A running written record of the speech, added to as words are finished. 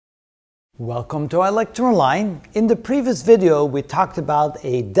Welcome to our lecture online. In the previous video, we talked about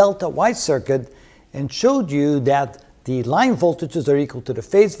a delta Y circuit and showed you that the line voltages are equal to the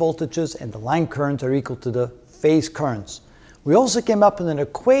phase voltages and the line currents are equal to the phase currents. We also came up with an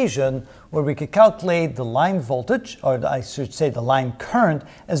equation where we could calculate the line voltage, or I should say the line current,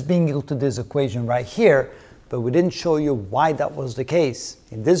 as being equal to this equation right here, but we didn't show you why that was the case.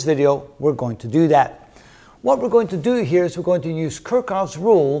 In this video, we're going to do that. What we're going to do here is we're going to use Kirchhoff's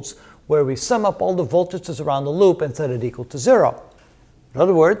rules where we sum up all the voltages around the loop and set it equal to 0. In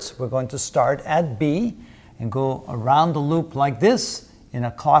other words, we're going to start at B and go around the loop like this in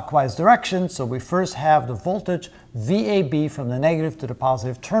a clockwise direction. So we first have the voltage VAB from the negative to the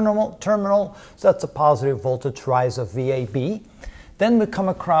positive terminal. So that's a positive voltage rise of VAB. Then we come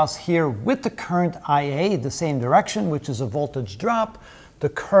across here with the current IA, the same direction, which is a voltage drop, the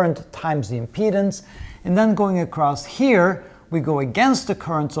current times the impedance. And then going across here, we go against the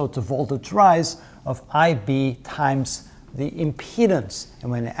current, so it's a voltage rise of IB times the impedance.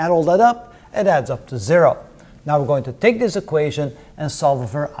 And when you add all that up, it adds up to 0. Now we're going to take this equation and solve it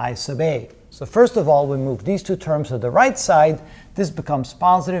for I sub A. So first of all, we move these two terms to the right side. This becomes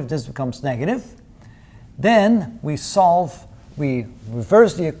positive, this becomes negative. Then we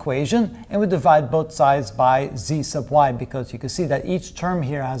reverse the equation and we divide both sides by Z sub Y, because you can see that each term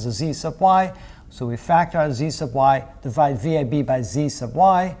here has a Z sub Y. So we factor out Z sub Y, divide VAB by Z sub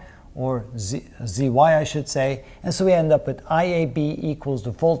Y, or ZY I should say, and so we end up with IAB equals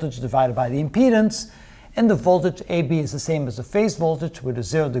the voltage divided by the impedance, and the voltage AB is the same as the phase voltage with a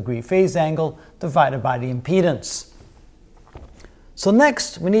 0-degree phase angle divided by the impedance. So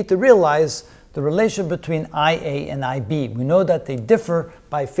next we need to realize the relation between IA and IB. We know that they differ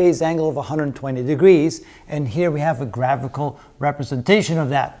by phase angle of 120 degrees, and here we have a graphical representation of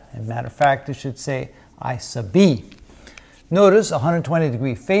that. As a matter of fact, it should say I sub B. Notice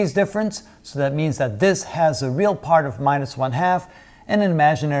 120-degree phase difference, so that means that this has a real part of minus 1/2 and an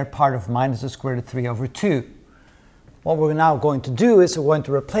imaginary part of minus the square root of 3 over 2. What we're now going to do is we're going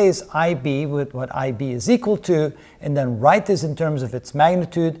to replace IB with what IB is equal to, and then write this in terms of its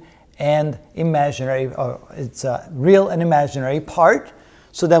magnitude and imaginary, or its real and imaginary part.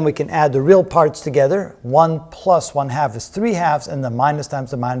 So then we can add the real parts together. 1 plus 1/2 is 3/2, and the minus times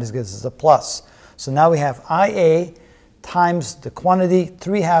the minus gives us a plus. So now we have IA times the quantity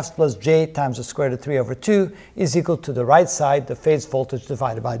 3/2 plus J times the square root of 3 over 2 is equal to the right side, the phase voltage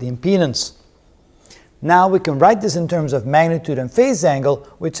divided by the impedance. Now we can write this in terms of magnitude and phase angle,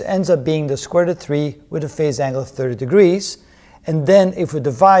 which ends up being the square root of 3 with a phase angle of 30 degrees. And then if we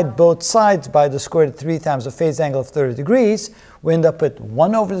divide both sides by the square root of 3 times the phase angle of 30 degrees, we end up with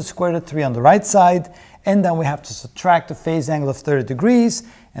 1 over the square root of 3 on the right side, and then we have to subtract the phase angle of 30 degrees,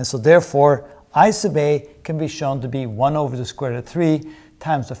 and so therefore I sub A can be shown to be 1 over the square root of 3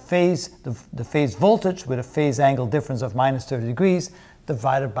 times the phase voltage with a phase angle difference of minus 30 degrees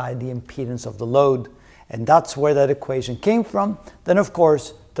divided by the impedance of the load. And that's where that equation came from. Then of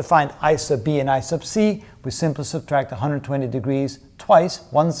course, to find I sub B and I sub C, we simply subtract 120 degrees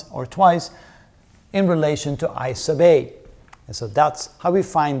once or twice, in relation to I sub A. And so that's how we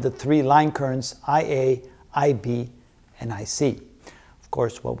find the three line currents, IA, IB, and IC. Of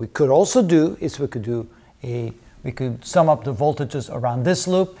course, what we could also do is we could sum up the voltages around this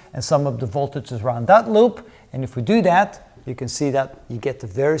loop and sum up the voltages around that loop. And if we do that, you can see that you get the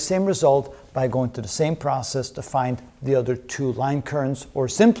very same result by going through the same process to find the other two line currents, or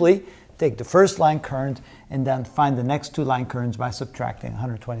simply take the first line current and then find the next two line currents by subtracting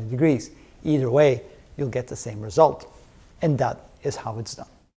 120 degrees. Either way, you'll get the same result. And that is how it's done.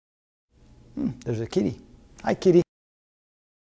 There's a kitty. Hi, kitty.